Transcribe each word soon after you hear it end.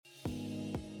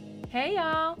Hey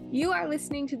y'all! You are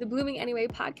listening to the Blooming Anyway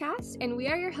podcast, and we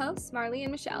are your hosts, Marley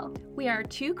and Michelle. We are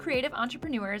two creative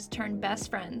entrepreneurs turned best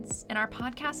friends, and our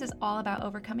podcast is all about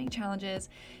overcoming challenges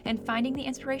and finding the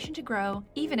inspiration to grow,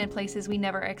 even in places we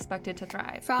never expected to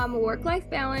thrive. From work-life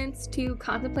balance to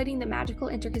contemplating the magical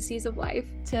intricacies of life,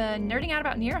 to nerding out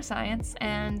about neuroscience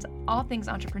and all things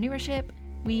entrepreneurship,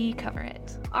 we cover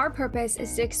it. Our purpose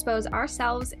is to expose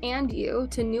ourselves and you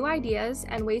to new ideas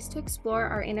and ways to explore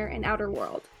our inner and outer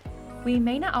world. We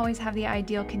may not always have the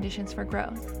ideal conditions for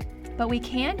growth, but we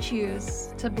can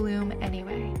choose to bloom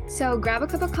anyway. So grab a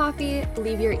cup of coffee,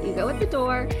 leave your ego at the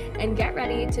door, and get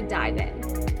ready to dive in.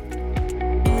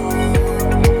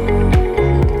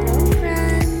 Hello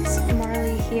friends,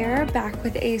 Marley here, back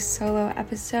with a solo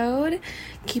episode.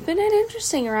 Keeping it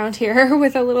interesting around here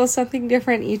with a little something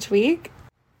different each week.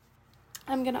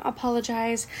 I'm going to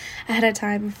apologize ahead of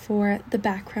time for the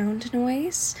background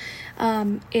noise.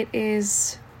 It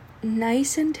is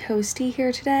nice and toasty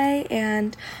here today,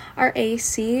 and our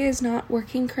AC is not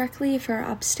working correctly for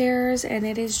upstairs, and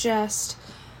it is just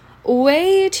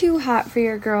way too hot for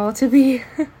your girl to be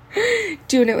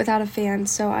doing it without a fan,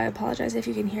 so I apologize if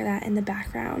you can hear that in the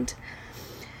background.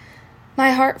 My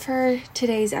heart for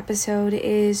today's episode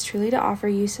is truly to offer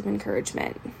you some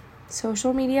encouragement.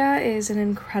 Social media is an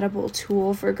incredible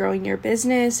tool for growing your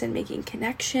business and making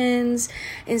connections,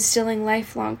 instilling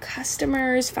lifelong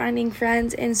customers, finding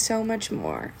friends, and so much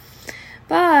more.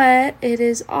 But it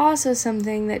is also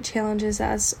something that challenges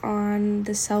us on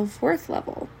the self-worth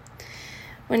level.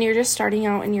 When you're just starting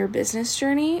out in your business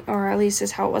journey, or at least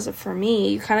is how it was for me,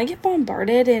 you kind of get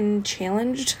bombarded and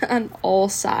challenged on all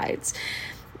sides.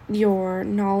 Your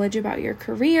knowledge about your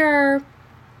career,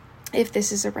 if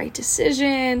this is the right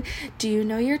decision, do you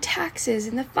know your taxes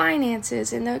and the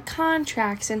finances and the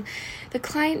contracts and the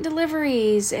client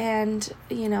deliveries, and,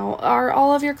 are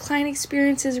all of your client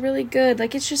experiences really good?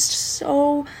 Like, it's just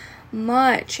so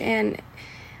much, and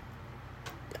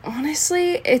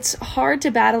honestly, it's hard to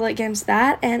battle against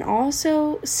that, and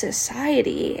also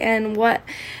society and what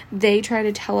they try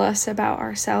to tell us about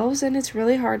ourselves, and it's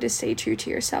really hard to stay true to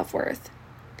your self-worth.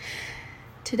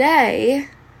 Today,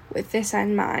 with this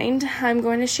in mind, I'm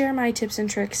going to share my tips and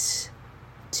tricks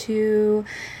to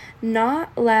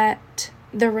not let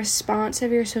the response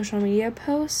of your social media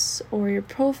posts or your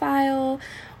profile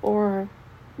or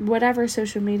whatever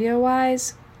social media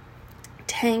wise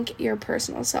tank your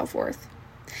personal self-worth.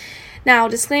 Now,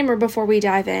 disclaimer before we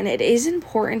dive in, it is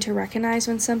important to recognize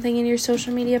when something in your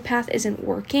social media path isn't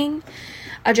working.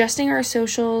 Adjusting our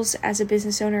socials as a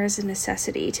business owner is a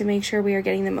necessity to make sure we are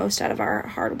getting the most out of our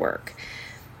hard work.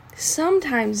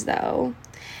 Sometimes, though,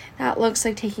 that looks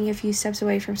like taking a few steps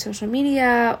away from social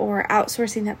media or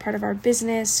outsourcing that part of our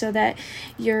business so that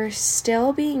you're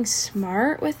still being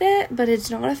smart with it, but it's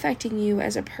not affecting you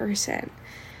as a person.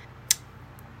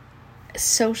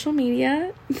 Social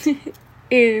media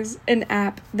is an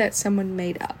app that someone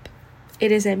made up.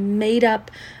 It is a made-up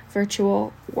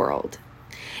virtual world.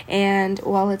 And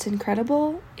while it's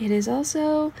incredible, it is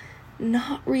also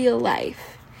not real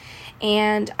life.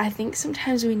 And I think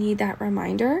sometimes we need that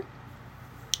reminder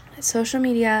that social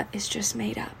media is just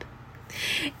made up.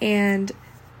 And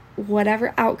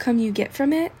whatever outcome you get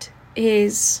from it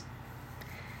is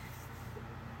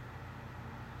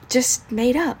just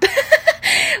made up.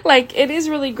 Like, it is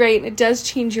really great, and it does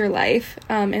change your life,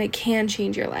 and it can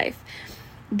change your life.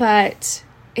 But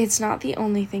it's not the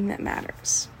only thing that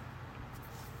matters.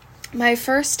 My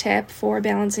first tip for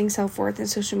balancing self-worth and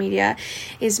social media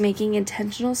is making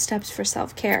intentional steps for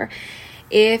self-care.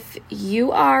 If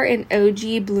you are an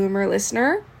OG Bloomer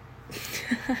listener,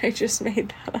 I just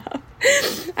made that up.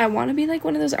 I want to be like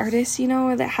one of those artists,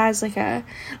 that has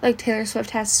like Taylor Swift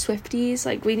has Swifties.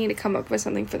 Like, we need to come up with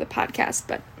something for the podcast,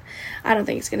 but I don't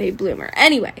think it's going to be Bloomer.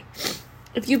 Anyway,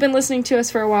 if you've been listening to us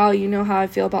for a while, you know how I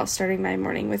feel about starting my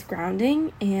morning with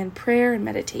grounding and prayer and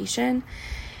meditation.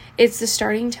 It's the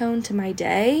starting tone to my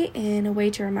day and a way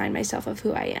to remind myself of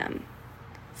who I am.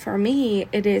 For me,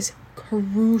 it is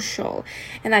crucial,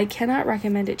 and I cannot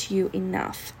recommend it to you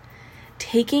enough.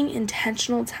 Taking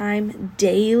intentional time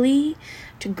daily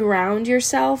to ground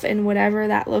yourself in whatever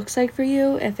that looks like for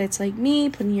you. If it's like me,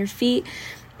 putting your feet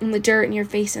in the dirt and your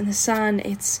face in the sun,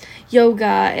 it's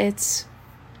yoga, it's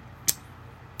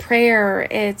prayer,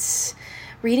 it's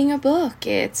reading a book,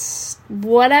 it's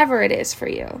whatever it is for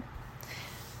you.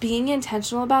 Being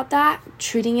intentional about that,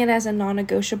 treating it as a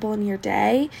non-negotiable in your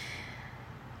day,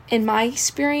 in my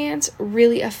experience,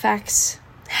 really affects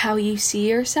how you see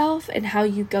yourself and how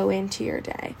you go into your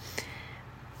day.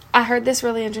 I heard this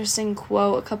really interesting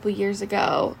quote a couple years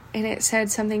ago, and it said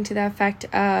something to the effect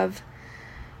of,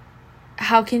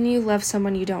 how can you love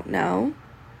someone you don't know?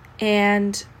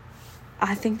 And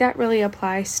I think that really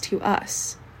applies to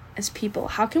us as people.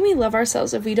 How can we love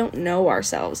ourselves if we don't know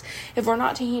ourselves? If we're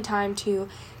not taking time to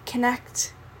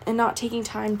connect and not taking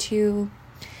time to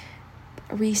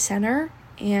recenter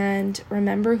and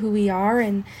remember who we are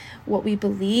and what we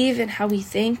believe and how we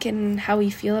think and how we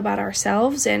feel about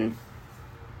ourselves. And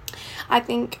I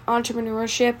think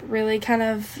entrepreneurship really kind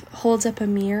of holds up a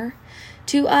mirror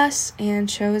to us and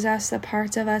shows us the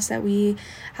parts of us that we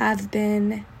have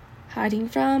been hiding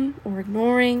from or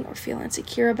ignoring or feel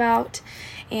insecure about.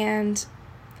 And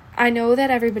I know that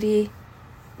everybody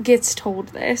gets told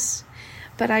this,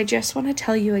 but I just want to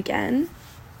tell you again,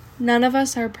 none of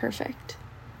us are perfect.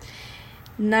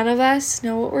 None of us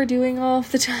know what we're doing all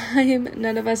of the time.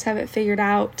 None of us have it figured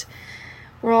out.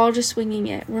 We're all just winging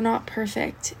it. We're not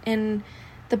perfect. And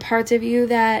the parts of you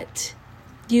that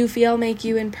you feel make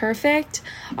you imperfect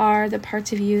are the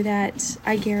parts of you that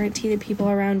I guarantee the people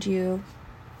around you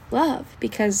love,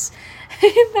 because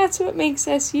that's what makes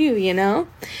us you, you know?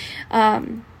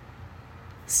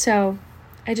 So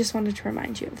I just wanted to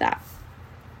remind you of that.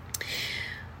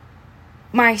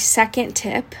 My second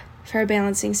tip for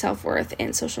balancing self-worth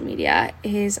in social media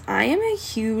is I am a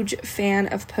huge fan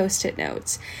of post-it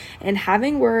notes and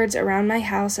having words around my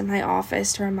house and my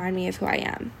office to remind me of who I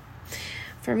am.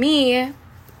 For me,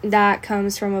 that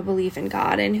comes from a belief in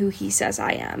God and who He says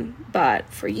I am. But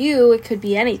for you, it could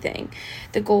be anything.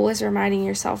 The goal is reminding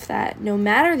yourself that no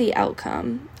matter the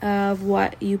outcome of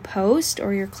what you post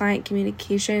or your client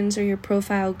communications or your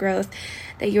profile growth,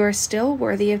 that you are still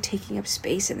worthy of taking up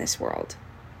space in this world.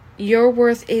 Your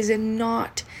worth is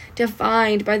not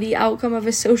defined by the outcome of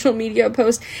a social media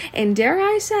post. And dare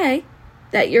I say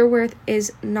that your worth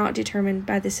is not determined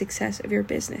by the success of your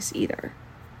business either.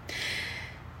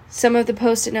 Some of the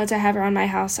post-it notes I have around my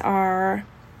house are,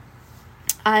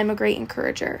 I'm a great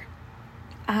encourager.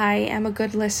 I am a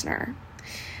good listener.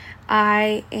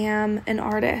 I am an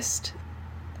artist.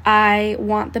 I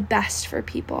want the best for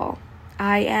people.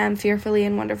 I am fearfully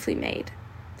and wonderfully made.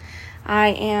 I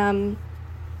am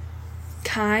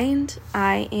kind.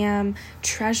 I am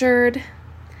treasured.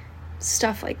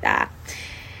 Stuff like that.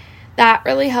 That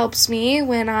really helps me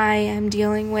when I am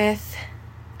dealing with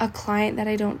a client that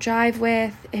I don't jive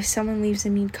with, if someone leaves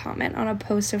a mean comment on a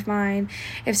post of mine,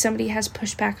 if somebody has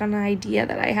pushback on an idea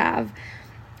that I have.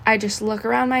 I just look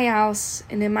around my house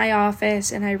and in my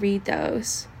office and I read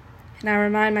those. And I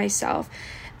remind myself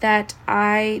that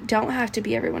I don't have to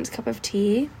be everyone's cup of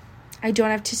tea. I don't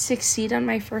have to succeed on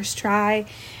my first try.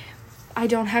 I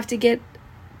don't have to get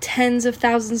tens of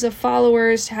thousands of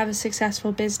followers to have a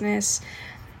successful business.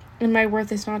 And my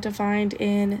worth is not defined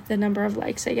in the number of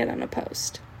likes I get on a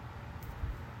post.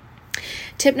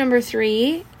 Tip number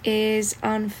 3 is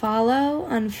unfollow.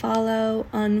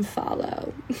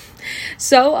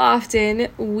 So often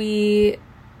we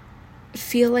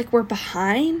feel like we're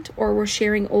behind, or we're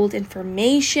sharing old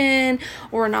information,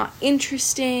 or not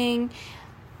interesting.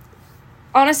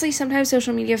 Honestly, sometimes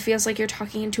social media feels like you're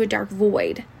talking into a dark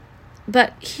void.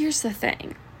 But here's the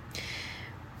thing.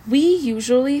 We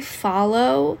usually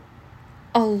follow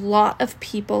a lot of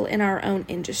people in our own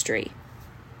industry.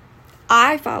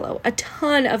 I follow a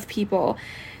ton of people,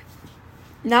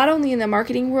 not only in the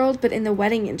marketing world, but in the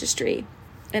wedding industry.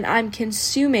 And I'm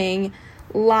consuming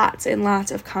lots and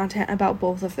lots of content about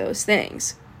both of those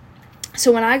things. So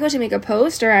when I go to make a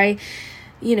post, or I,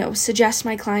 suggest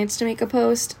my clients to make a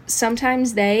post,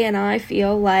 sometimes they and I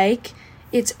feel like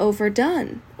it's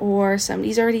overdone, or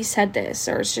somebody's already said this,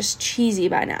 or it's just cheesy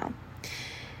by now.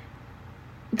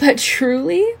 But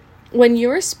truly, when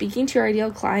you're speaking to your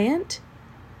ideal client,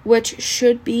 which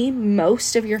should be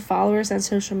most of your followers on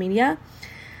social media,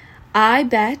 I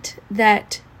bet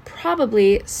that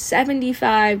probably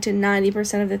 75 to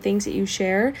 90% of the things that you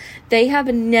share, they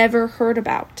have never heard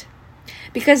about.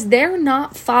 Because they're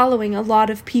not following a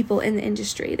lot of people in the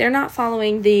industry. They're not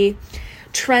following the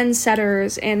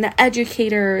trendsetters and the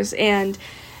educators and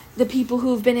the people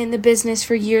who've been in the business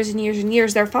for years and years and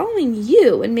years. They're following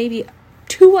you and maybe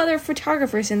 2 other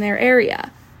photographers in their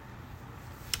area.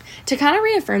 To kind of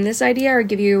reaffirm this idea or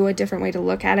give you a different way to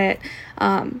look at it,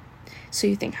 so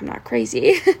you think I'm not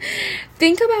crazy,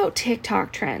 think about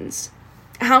TikTok trends.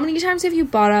 How many times have you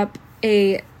brought up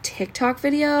a TikTok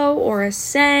video or a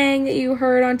saying that you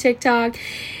heard on TikTok,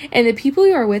 and the people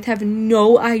you are with have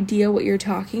no idea what you're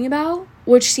talking about,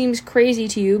 which seems crazy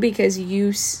to you because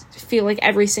you feel like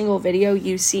every single video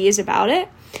you see is about it?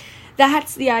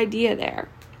 That's the idea there.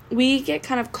 We get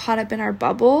kind of caught up in our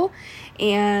bubble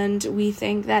and we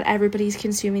think that everybody's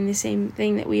consuming the same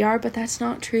thing that we are, but that's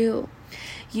not true.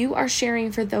 You are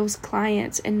sharing for those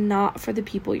clients and not for the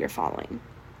people you're following.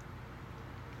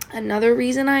 Another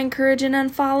reason I encourage an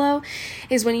unfollow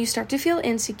is when you start to feel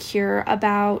insecure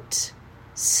about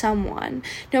someone.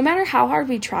 No matter how hard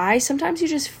we try, sometimes you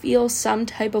just feel some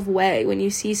type of way when you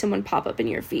see someone pop up in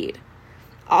your feed.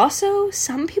 Also,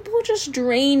 some people just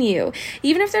drain you.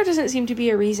 Even if there doesn't seem to be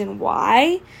a reason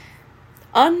why,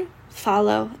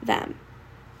 unfollow them.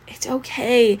 It's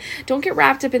okay. Don't get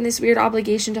wrapped up in this weird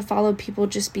obligation to follow people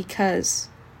just because.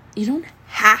 You don't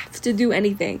have to do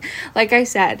anything. Like I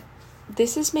said,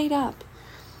 this is made up.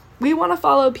 We want to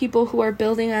follow people who are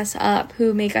building us up,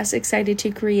 who make us excited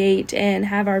to create and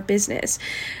have our business.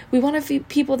 We want to have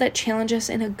people that challenge us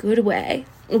in a good way.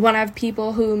 We want to have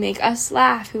people who make us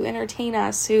laugh, who entertain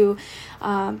us, who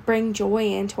bring joy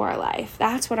into our life.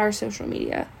 That's what our social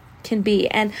media can be.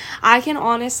 And I can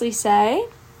honestly say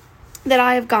that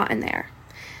I have gotten there.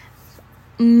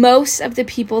 Most of the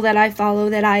people that I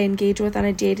follow, that I engage with on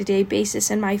a day-to-day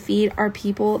basis in my feed, are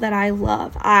people that I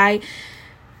love. I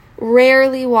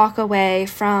rarely walk away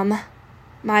from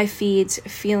my feeds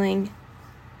feeling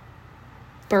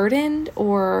burdened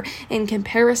or in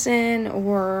comparison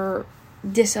or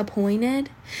disappointed.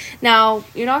 Now,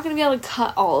 you're not going to be able to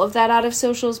cut all of that out of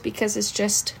socials because it's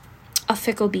just a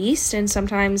fickle beast, and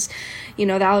sometimes, the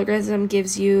algorithm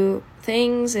gives you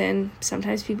things and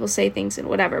sometimes people say things and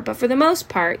whatever, but for the most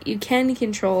part, you can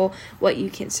control what you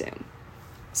consume.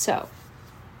 So,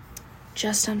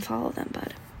 just unfollow them,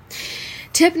 bud.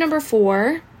 Tip number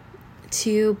 4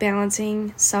 to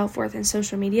balancing self-worth and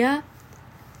social media: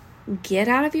 get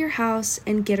out of your house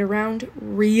and get around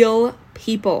real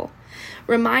people.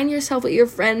 Remind yourself what your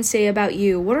friends say about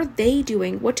you. What are they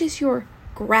doing? What does your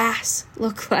grass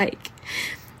look like?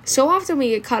 So often we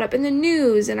get caught up in the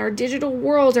news and our digital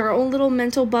world, our own little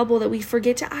mental bubble, that we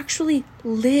forget to actually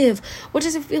live. What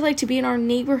does it feel like to be in our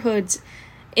neighborhoods,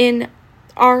 in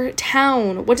our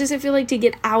town? What does it feel like to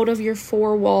get out of your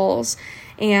 4 walls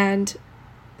and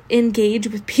engage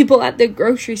with people at the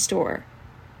grocery store?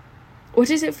 What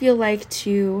does it feel like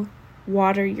to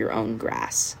water your own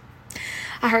grass?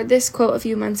 I heard this quote a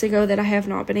few months ago that I have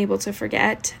not been able to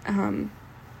forget.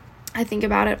 I think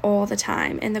about it all the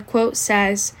time. And the quote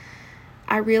says,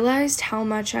 "I realized how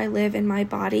much I live in my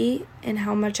body and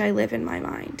how much I live in my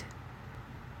mind."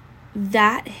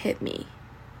 That hit me.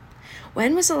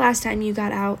 When was the last time you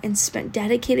got out and spent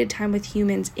dedicated time with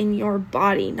humans in your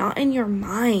body, not in your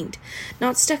mind,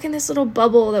 not stuck in this little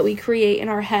bubble that we create in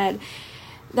our head,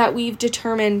 that we've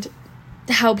determined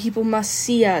how people must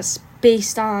see us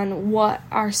based on what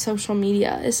our social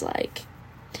media is like?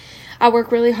 I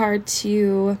work really hard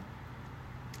to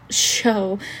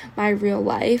show my real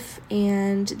life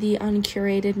and the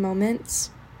uncurated moments,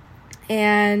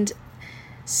 and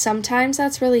sometimes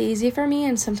that's really easy for me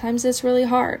and sometimes it's really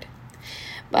hard.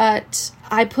 But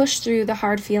I push through the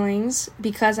hard feelings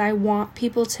because I want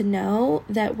people to know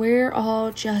that we're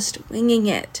all just winging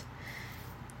it.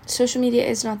 Social media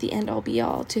is not the end-all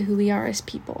be-all to who we are as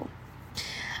people.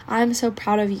 I'm so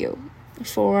proud of you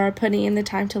for putting in the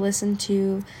time to listen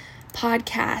to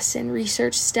podcasts and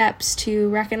research steps to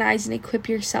recognize and equip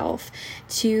yourself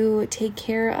to take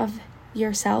care of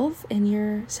yourself and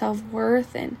your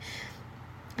self-worth. And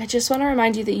I just want to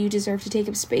remind you that you deserve to take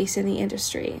up space in the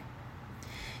industry.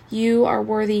 You are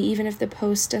worthy. Even if the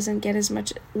post doesn't get as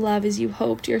much love as you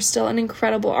hoped, you're still an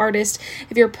incredible artist.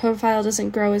 If your profile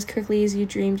doesn't grow as quickly as you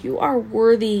dreamed, you are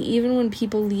worthy, even when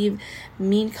people leave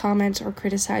mean comments or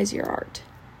criticize your art.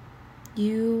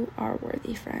 You are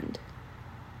worthy, friend.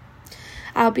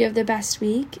 I hope you have the best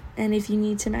week, and if you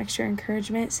need some extra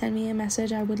encouragement, send me a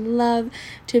message. I would love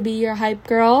to be your hype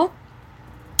girl.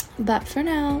 But for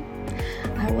now,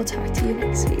 I will talk to you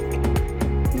next week.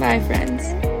 Bye,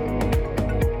 friends.